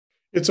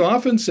It's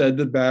often said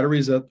that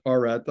batteries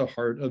are at the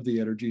heart of the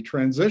energy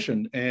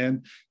transition,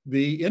 and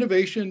the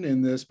innovation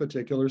in this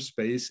particular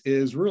space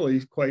is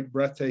really quite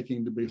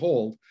breathtaking to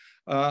behold.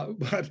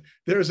 But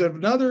there's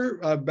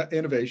another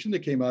innovation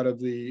that came out of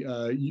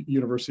the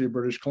University of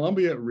British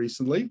Columbia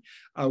recently,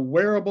 a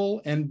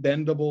wearable and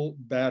bendable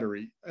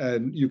battery.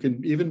 And you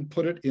can even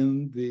put it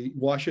in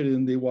wash it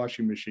in the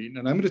washing machine.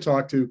 And I'm going to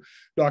talk to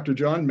Dr.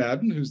 John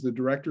Madden, who's the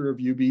director of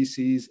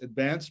UBC's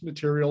Advanced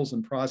Materials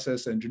and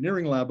Process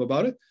Engineering Lab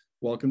about it.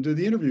 Welcome to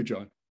the interview,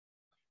 John.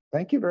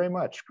 Thank you very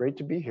much. Great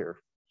to be here.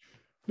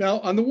 Now,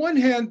 on the one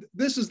hand,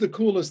 this is the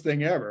coolest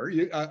thing ever.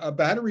 A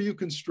battery you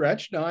can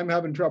stretch. Now, I'm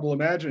having trouble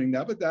imagining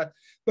that,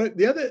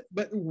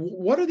 but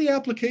what are the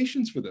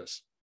applications for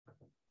this?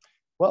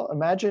 Well,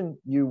 imagine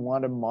you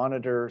want to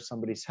monitor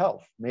somebody's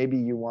health. Maybe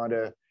you want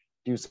to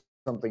do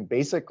something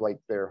basic like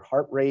their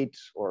heart rate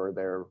or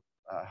their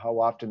how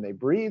often they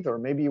breathe, or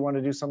maybe you want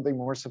to do something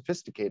more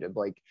sophisticated,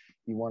 like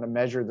you want to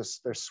measure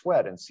their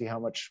sweat and see how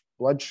much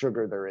blood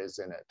sugar there is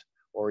in it,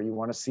 or you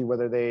want to see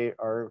whether they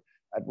are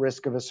at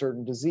risk of a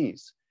certain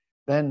disease.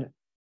 Then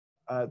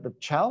the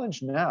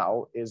challenge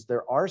now is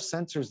there are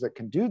sensors that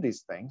can do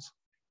these things,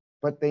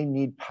 but they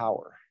need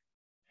power.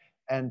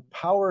 And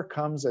power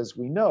comes, as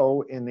we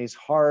know, in these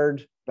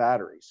hard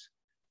batteries.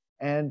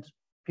 And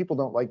people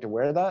don't like to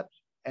wear that,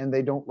 and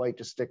they don't like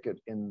to stick it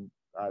in,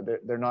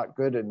 they're not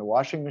good in the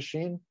washing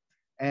machine.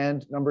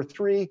 And number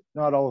three,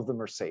 not all of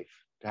them are safe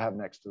to have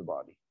next to the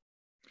body.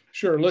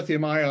 Sure,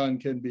 lithium ion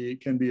can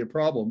be a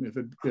problem if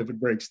it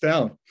breaks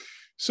down.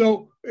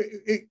 So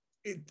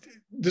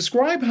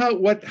describe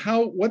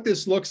what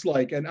this looks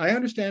like. And I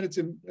understand it's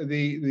in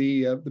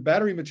the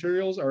battery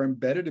materials are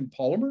embedded in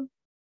polymer.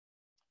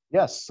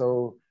 Yes.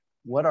 So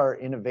what our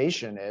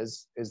innovation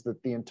is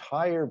that the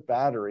entire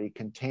battery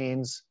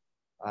contains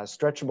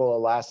stretchable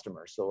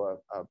elastomer.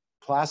 So a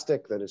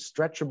plastic that is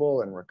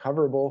stretchable and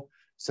recoverable,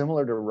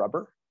 similar to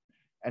rubber,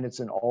 and it's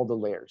in all the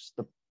layers.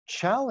 The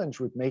challenge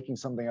with making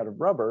something out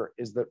of rubber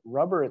is that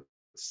rubber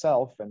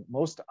itself and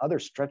most other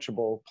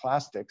stretchable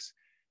plastics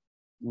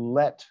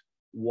let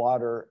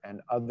water and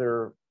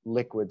other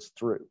liquids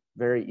through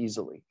very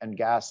easily, and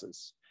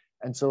gases.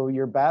 And so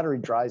your battery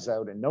dries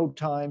out in no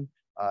time.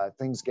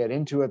 Things get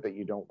into it that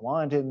you don't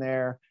want in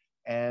there.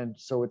 And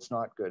so it's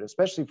not good,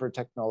 especially for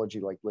technology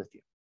like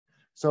lithium.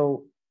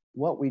 So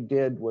what we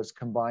did was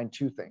combine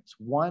two things.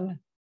 One,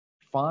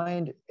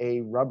 find a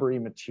rubbery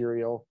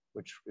material,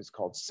 which is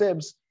called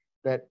SIBS,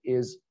 that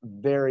is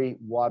very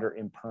water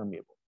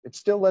impermeable. It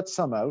still lets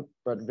some out,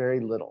 but very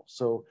little.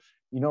 So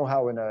you know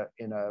how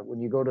when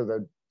you go to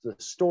the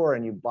store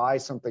and you buy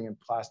something in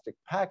plastic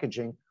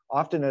packaging,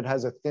 often it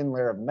has a thin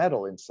layer of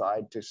metal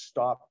inside to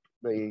stop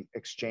the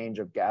exchange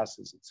of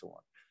gases and so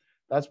on.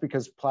 That's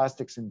because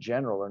plastics in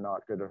general are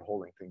not good at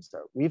holding things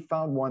out. We've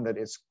found one that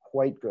is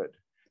quite good.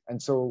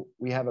 And so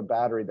we have a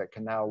battery that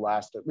can now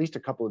last at least a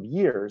couple of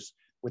years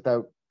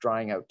without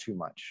drying out too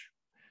much.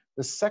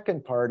 The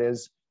second part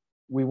is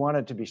we want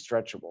it to be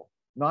stretchable,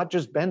 not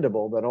just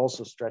bendable, but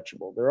also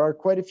stretchable. There are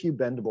quite a few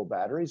bendable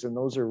batteries, and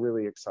those are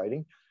really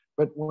exciting.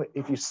 But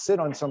if you sit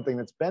on something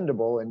that's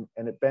bendable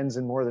and it bends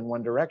in more than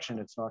one direction,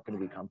 it's not going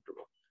to be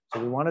comfortable. So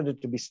we wanted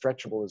it to be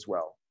stretchable as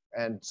well.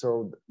 And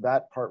so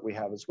that part we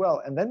have as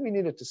well. And then we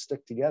need it to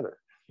stick together.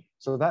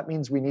 So that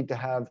means we need to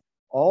have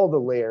all the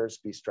layers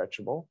be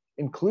stretchable,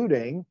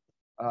 including,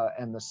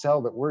 and the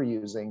cell that we're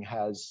using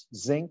has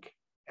zinc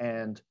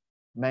and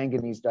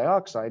manganese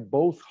dioxide,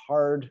 both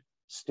hard,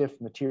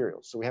 stiff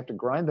materials. So we have to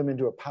grind them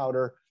into a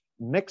powder,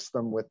 mix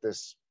them with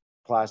this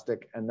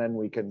plastic, and then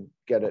we can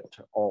get it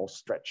to all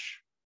stretch.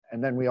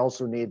 And then we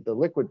also need the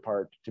liquid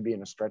part to be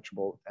in a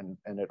stretchable, and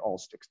it all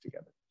sticks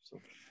together. So.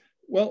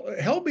 Well,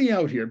 help me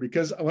out here,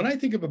 because when I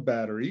think of a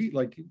battery,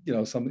 like,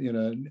 something in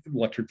an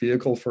electric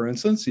vehicle, for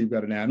instance, you've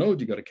got an anode,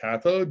 you've got a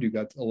cathode, you've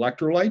got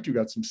electrolyte, you've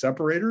got some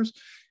separators,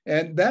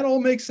 and that all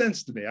makes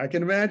sense to me. I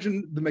can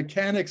imagine the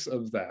mechanics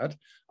of that.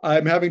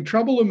 I'm having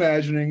trouble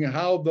imagining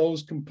how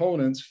those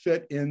components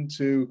fit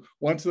into,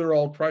 once they're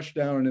all crushed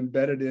down and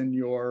embedded in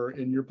your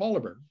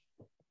polymer.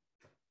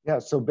 Yeah,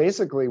 so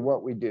basically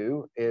what we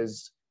do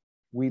is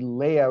we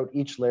lay out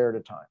each layer at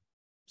a time.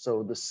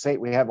 So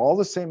we have all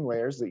the same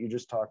layers that you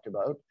just talked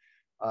about.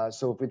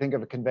 So if we think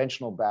of a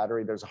conventional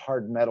battery, there's a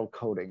hard metal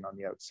coating on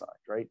the outside,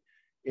 right?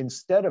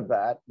 Instead of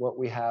that, what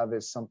we have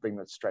is something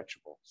that's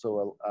stretchable.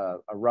 So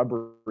a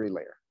rubbery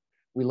layer.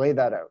 We lay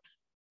that out.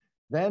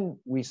 Then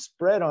we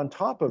spread on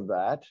top of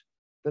that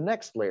the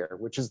next layer,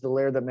 which is the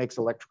layer that makes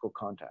electrical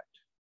contact.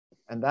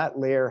 And that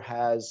layer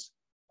has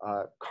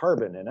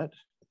carbon in it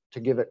to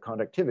give it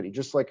conductivity,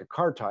 just like a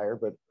car tire,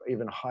 but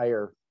even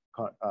higher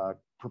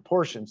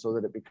proportion so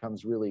that it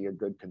becomes really a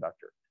good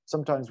conductor.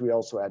 Sometimes we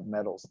also add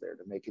metals there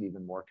to make it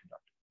even more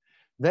conductive.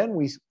 Then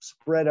we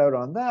spread out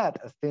on that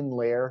a thin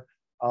layer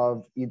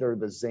of either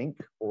the zinc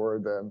or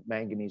the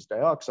manganese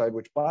dioxide,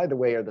 which, by the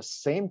way, are the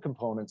same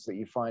components that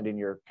you find in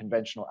your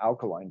conventional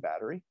alkaline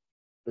battery.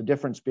 The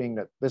difference being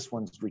that this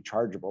one's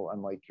rechargeable,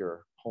 unlike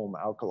your home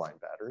alkaline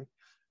battery.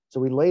 So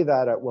we lay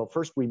that out. Well,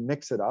 first we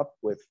mix it up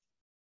with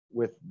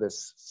with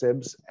this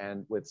SIBS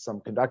and with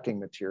some conducting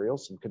material,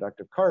 some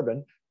conductive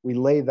carbon. We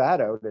lay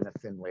that out in a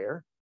thin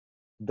layer.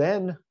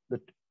 Then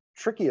the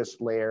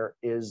trickiest layer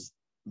is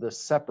the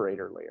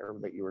separator layer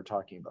that you were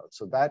talking about.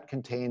 So that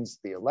contains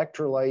the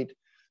electrolyte.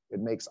 It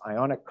makes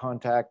ionic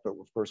contact, but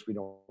of course we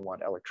don't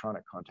want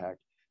electronic contact.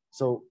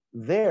 So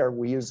there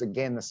we use,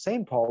 again, the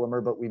same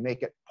polymer, but we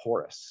make it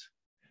porous.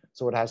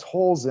 So it has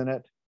holes in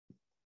it.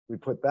 We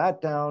put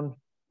that down.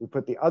 We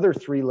put the other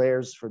 3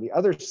 layers for the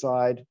other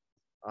side.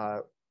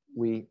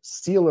 We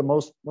seal it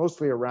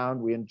mostly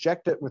around. We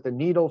inject it with a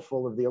needle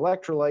full of the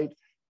electrolyte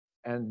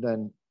and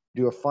then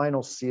do a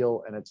final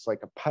seal, and it's like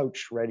a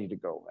pouch ready to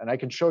go. And I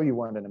can show you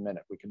one in a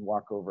minute. We can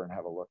walk over and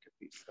have a look at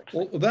these things.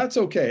 Well, that's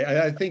okay.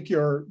 I think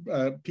your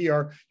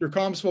PR, your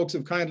comms folks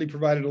have kindly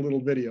provided a little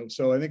video,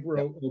 so I think we're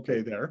okay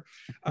there.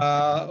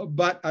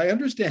 But I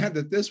understand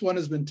that this one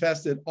has been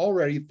tested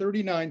already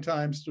 39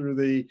 times through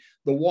the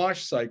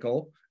wash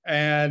cycle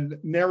and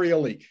nary a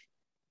leak.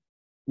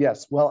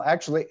 Yes, well,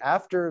 actually,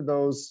 after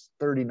those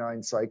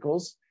 39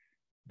 cycles,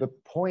 the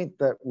point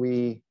that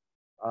we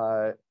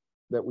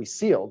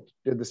sealed,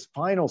 did this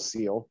final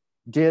seal,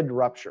 did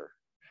rupture.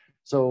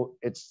 So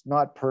it's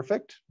not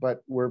perfect,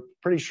 but we're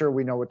pretty sure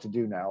we know what to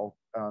do now.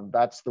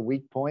 That's the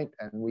weak point,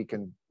 and we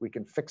can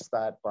fix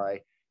that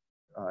by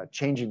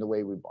changing the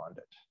way we bond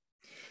it.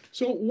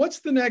 So what's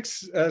the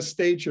next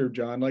stage here,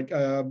 John? Like,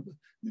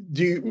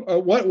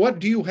 what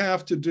do you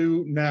have to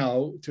do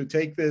now to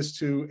take this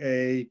to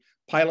a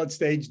pilot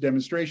stage,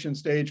 demonstration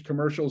stage,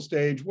 commercial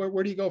stage?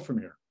 Where do you go from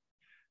here?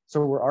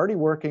 So we're already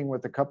working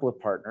with a couple of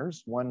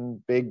partners, one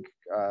big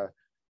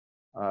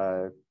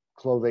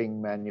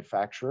clothing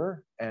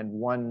manufacturer and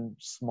one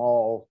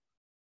small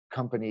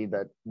company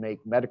that make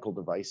medical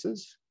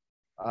devices,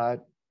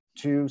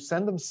 to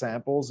send them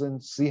samples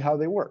and see how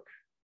they work.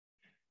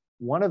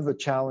 One of the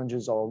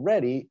challenges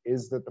already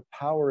is that the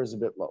power is a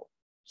bit low.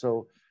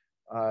 So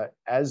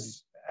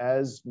as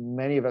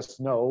many of us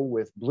know,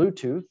 with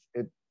Bluetooth,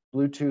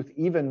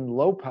 even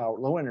low power,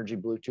 low energy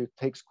Bluetooth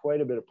takes quite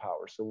a bit of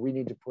power. So we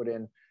need to put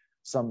in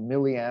some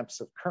milliamps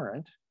of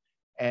current.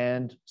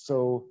 And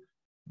so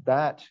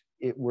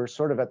we're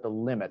sort of at the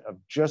limit of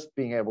just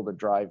being able to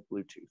drive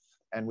Bluetooth,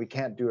 and we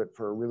can't do it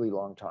for a really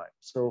long time.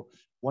 So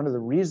one of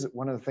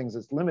the things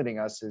that's limiting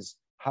us is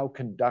how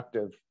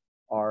conductive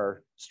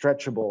our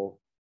stretchable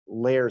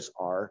layers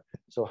are,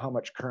 so how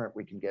much current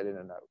we can get in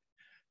and out.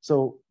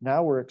 So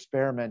now we're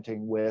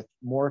experimenting with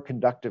more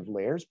conductive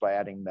layers by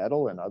adding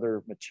metal and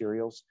other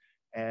materials,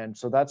 and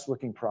so that's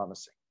looking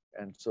promising.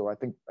 And so I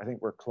think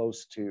we're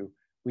close to,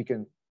 we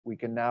can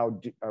now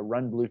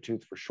run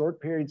Bluetooth for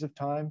short periods of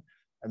time,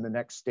 and the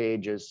next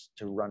stage is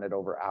to run it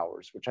over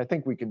hours, which I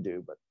think we can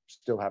do, but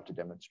still have to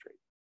demonstrate.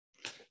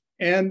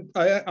 And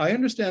I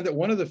understand that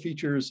one of the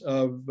features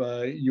of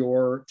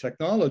your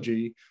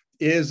technology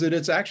is that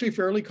it's actually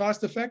fairly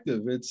cost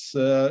effective. It's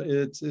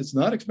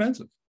not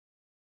expensive.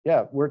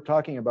 Yeah, we're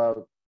talking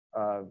about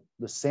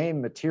the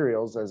same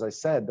materials, as I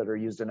said, that are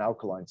used in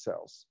alkaline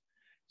cells.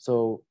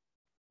 So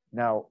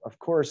now, of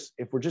course,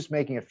 if we're just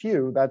making a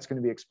few, that's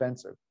going to be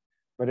expensive.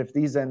 But if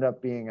these end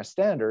up being a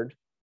standard,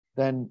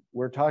 then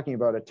we're talking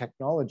about a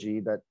technology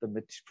that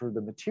for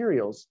the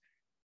materials,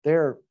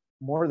 they're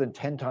more than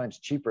 10 times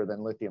cheaper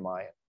than lithium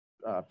ion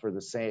for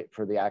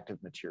the active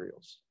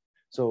materials.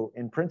 So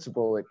in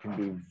principle, it can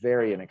be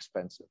very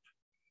inexpensive.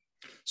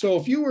 So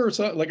if you were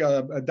like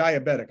a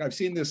diabetic, I've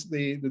seen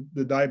the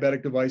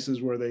diabetic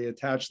devices where they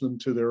attach them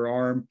to their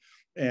arm.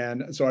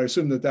 And so I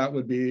assume that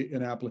would be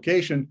an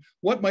application.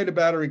 What might a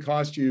battery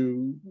cost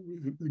you,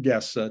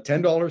 guess, $10,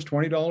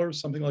 $20,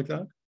 something like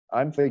that?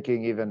 I'm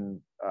thinking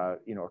even a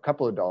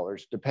couple of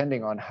dollars,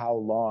 depending on how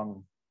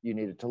long you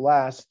need it to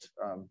last,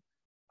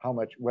 how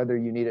much, whether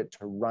you need it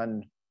to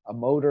run a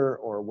motor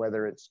or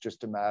whether it's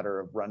just a matter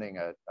of running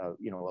a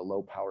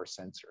low power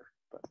sensor.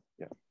 But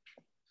yeah.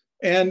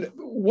 And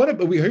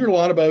we hear a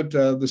lot about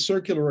the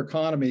circular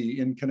economy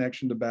in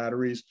connection to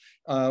batteries.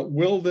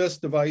 Will this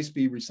device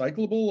be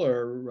recyclable,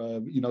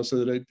 or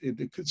so that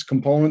its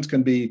components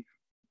can be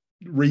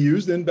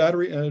reused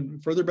in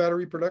further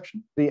battery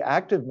production? The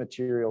active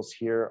materials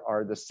here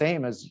are the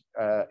same as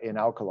in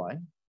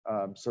alkaline.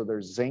 So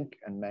there's zinc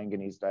and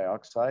manganese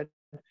dioxide.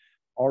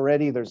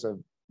 Already there's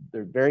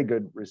very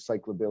good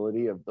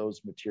recyclability of those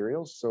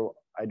materials. So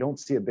I don't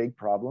see a big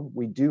problem.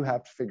 We do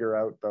have to figure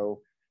out,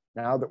 though,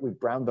 now that we've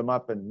ground them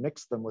up and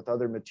mixed them with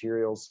other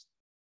materials,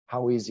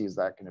 how easy is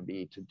that going to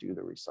be to do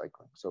the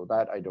recycling? So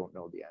that I don't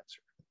know the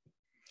answer.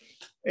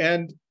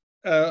 And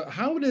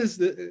how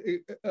does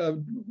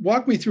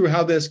walk me through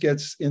how this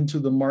gets into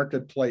the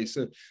marketplace?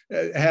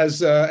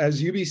 Has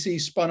UBC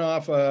spun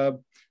off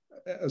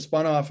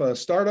a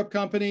startup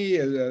company?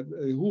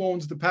 Who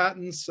owns the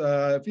patents?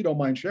 If you don't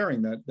mind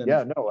sharing that. Then.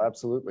 Yeah, no,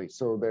 absolutely.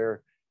 So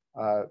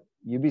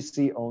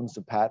UBC owns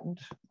the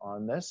patent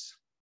on this.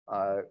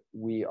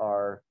 We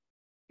are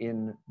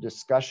in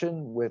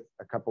discussion with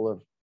a couple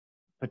of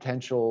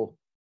potential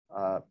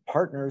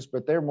partners,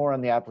 but they're more on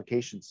the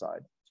application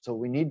side. So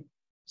we need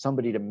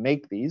somebody to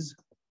make these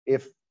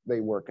if they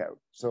work out.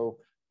 So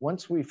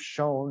once we've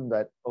shown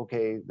that,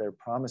 okay, they're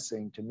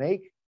promising to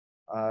make,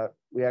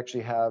 we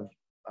actually have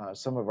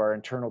some of our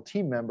internal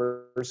team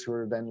members who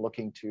are then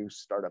looking to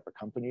start up a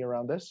company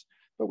around this.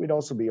 But we'd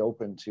also be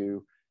open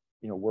to,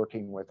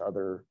 working with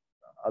other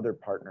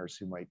partners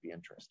who might be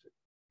interested.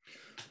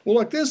 Well,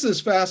 look, this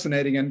is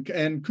fascinating,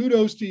 and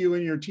kudos to you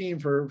and your team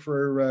for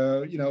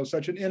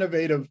such an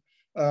innovative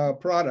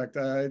product.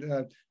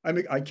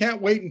 I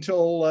can't wait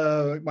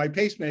until my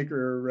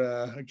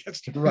pacemaker gets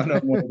to run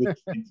on one of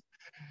these things.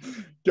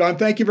 John,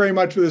 thank you very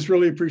much for this.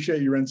 Really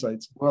appreciate your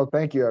insights. Well,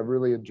 thank you. I've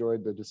really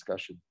enjoyed the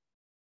discussion.